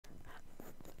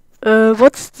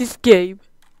What's this game?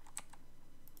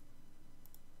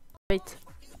 Wait.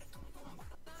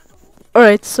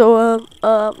 Alright, so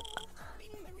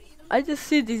I just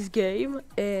see this game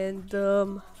and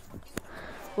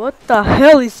what the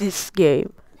hell is this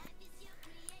game?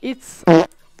 It's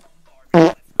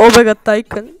Omega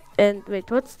Tycoon and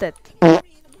wait, what's that?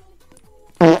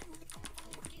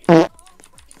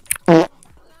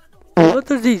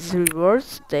 What are these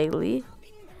rewards daily?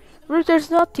 But there's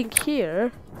nothing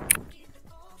here.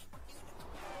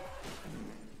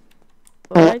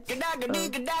 Alright. Bro,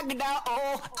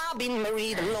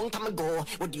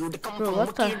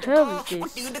 what the hell is this?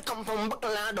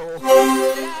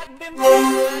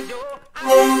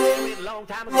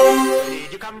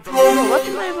 Bro, what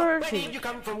am I merging?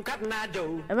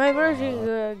 Am I merging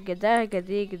gada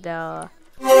gada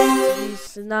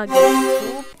this nugget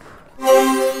soup?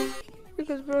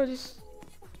 Because bro, this.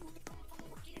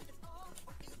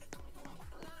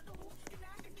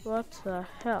 What the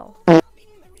hell?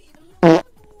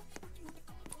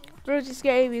 Bro, this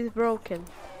game is broken.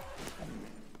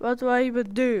 What do I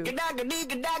even do?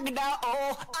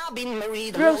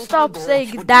 Bro, stop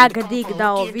saying daga dig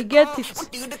now. We get it.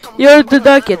 You're the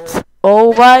nugget.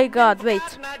 Oh my god, wait.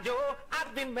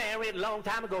 I've been married long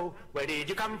time ago. Where did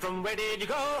you come from? Where did you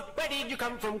go? Where did you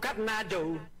come from, Cotton Eye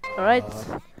Joe?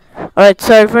 Alright,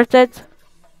 sorry for that.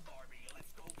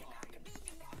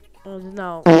 Oh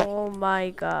no, oh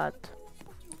my god.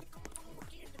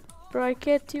 Bro, I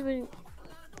can't even.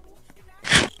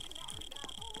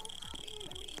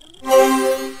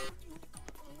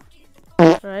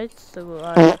 Right, so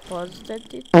I paused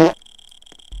it.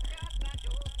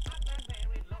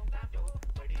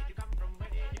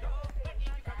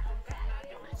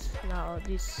 Now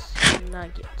this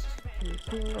nugget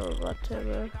or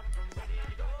whatever.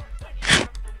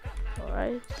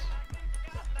 Alright.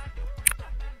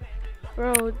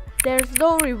 Bro, there's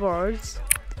no rewards.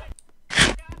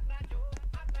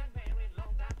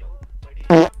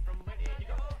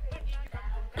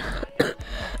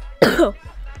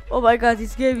 Oh my god,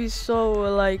 this game is so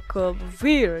like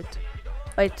weird.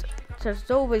 Wait, there's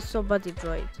always somebody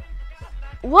joined.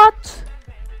 What?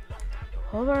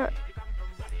 Hover.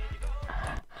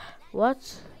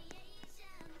 What?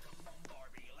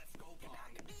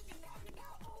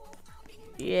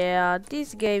 Yeah,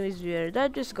 this game is weird.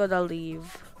 I'm just gonna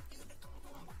leave.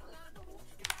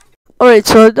 Alright,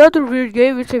 so another weird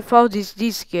game which I found is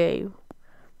this game.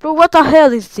 Bro, what the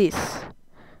hell is this?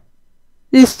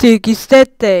 This thing is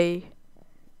that I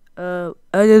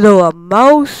don't know, a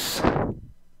mouse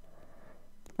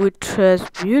which has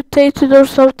mutated or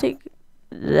something.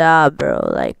 Nah, bro,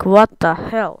 like what the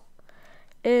hell?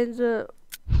 And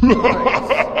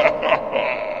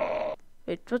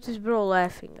wait, what is bro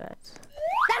laughing at?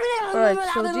 Alright,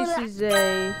 so this is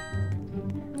a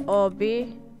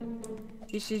obby.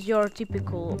 This is your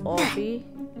typical obby.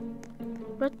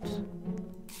 But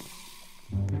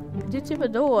I didn't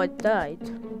even know I died.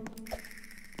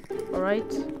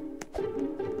 Alright.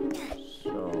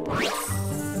 So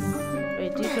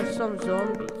wait, these are some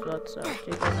zombies. What's up?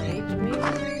 They're gonna hate me.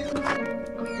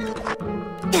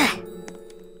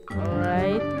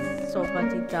 Alright,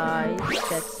 somebody died.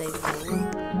 That's a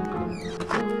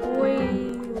move.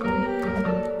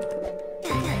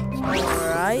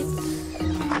 Alright.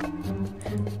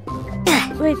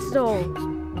 Wait, no.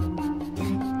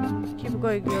 Keep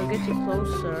going, you're getting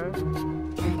closer.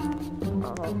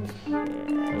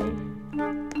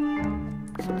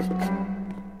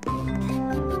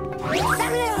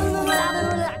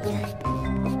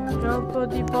 Jump on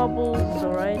the bubbles,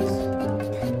 alright?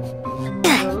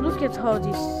 Well, look at how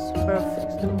this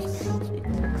perfect looks. It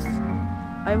looks.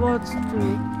 I want to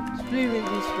swim in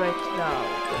this right now,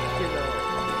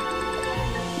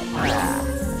 but,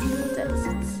 that's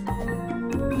it.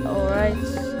 Alright,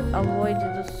 avoid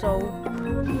the soap.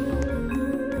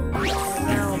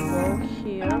 Now go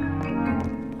here.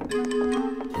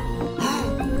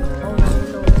 Oh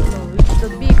no, it's the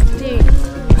big thing.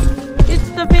 It's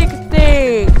the big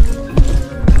thing.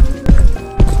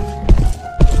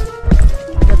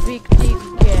 The big thing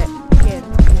can't.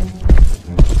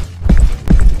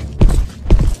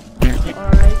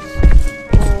 Alright.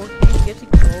 Oh, he's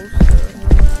getting closer.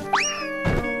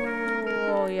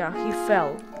 Oh yeah, he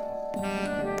fell.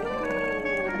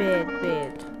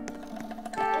 Bad.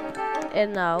 And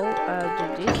now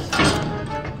I'll do this.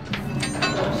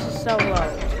 This is so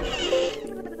loud.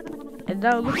 And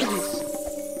now look at this.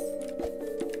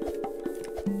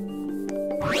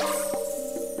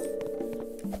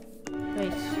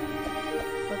 Wait.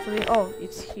 Oh,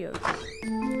 it's here.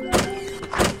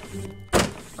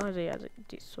 Oh, yeah,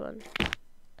 this one.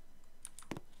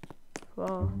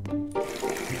 Wow.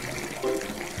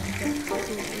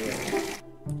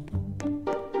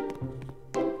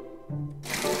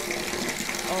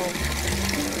 Oh.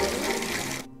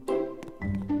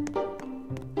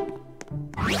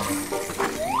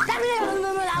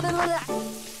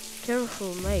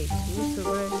 Careful, mate. Mr.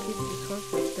 Bear keeps the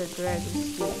conflict the dragon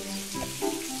steals.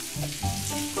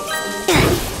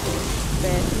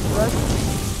 Bad, but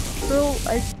bro,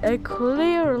 I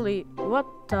clearly. What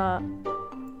the?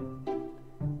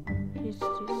 Is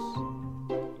this?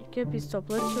 It can't be stopped.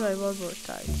 Let's try one more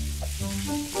time.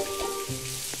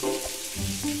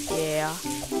 Yeah.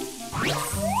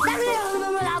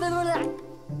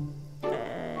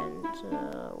 And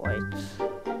wait.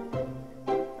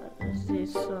 Is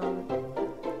this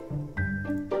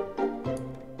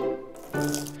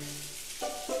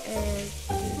and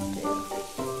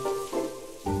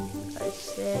I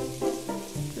said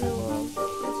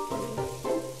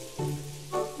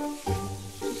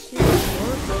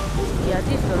yeah,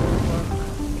 this doesn't work.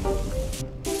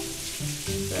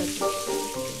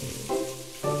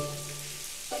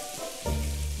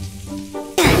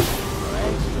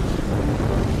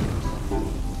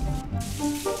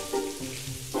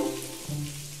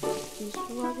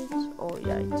 Oh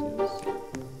yeah, it is.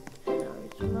 No,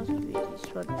 it must be this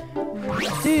one.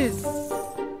 Dude!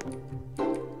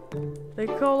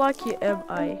 Like how lucky am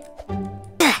I?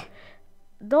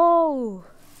 No!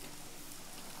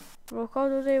 Bro, how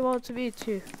do they want me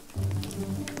to?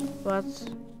 What?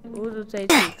 Who do they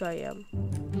think I am?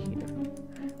 Here.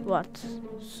 What?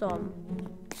 Some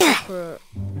super...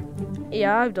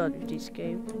 Yeah, I'm done with this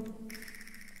game.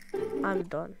 I'm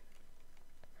done.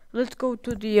 Let's go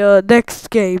to the next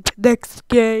game. Next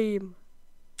game.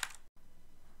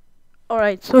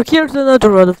 Alright, so here's another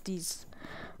one of these.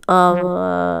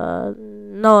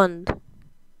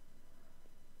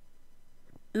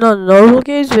 Non-normal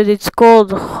games, but it's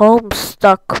called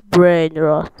Homestuck Brain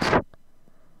Rot.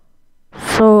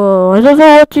 So, I don't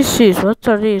know what this is. What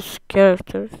are these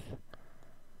characters?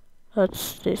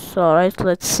 What's this? Alright,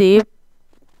 let's see.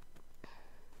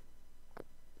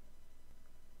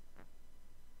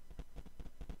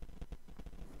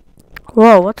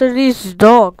 Wow, what are these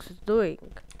dogs doing?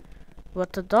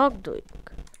 What the dog doing?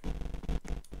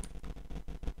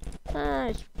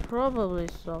 It's probably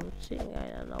something, I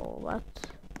don't know what.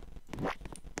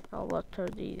 Oh, what are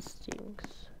these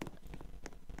things?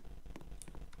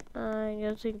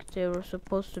 I think they were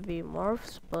supposed to be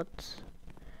morphs, but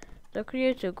the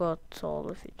creator got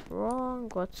all of it wrong.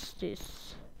 What's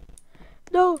this?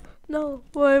 No, no,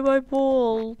 why am I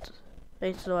bald?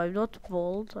 Wait, no, I'm not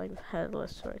bald, I'm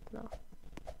headless right now.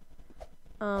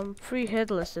 Free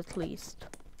headless at least.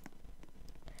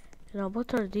 Now,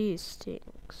 what are these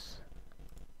things?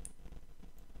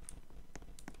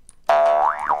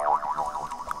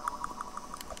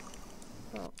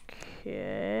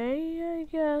 Okay, I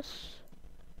guess.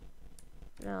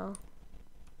 Now,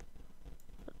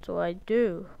 what do I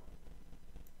do?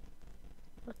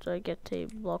 What do I get? A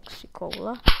Bloxy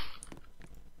Cola?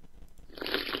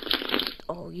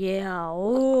 Oh yeah,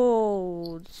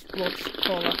 oh, this Bloxy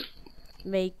Cola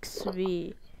makes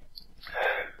me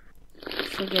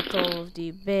forget all of the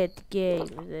bad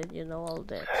games and you know all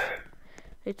that.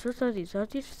 Wait, what are these? Are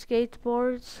these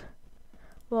skateboards?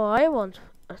 Well, I want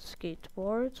a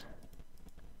skateboard.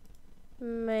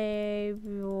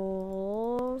 Maybe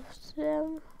all of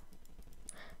them.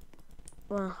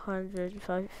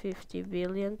 150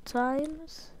 billion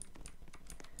times.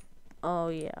 Oh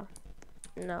yeah.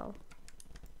 No.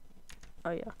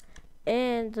 Oh yeah.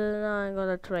 And now I'm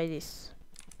gonna try this.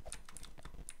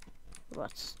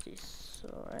 What's this?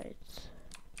 Alright.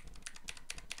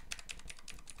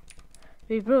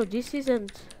 Wait, bro, this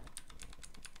isn't...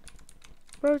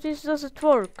 Bro, this doesn't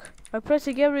work. I'm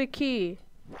pressing every key.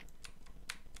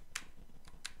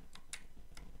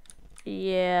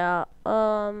 Yeah,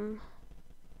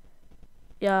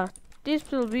 yeah,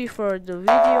 this will be for the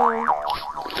video.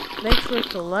 Make sure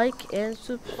to like and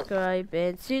subscribe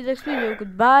and see you next video.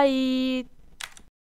 Goodbye.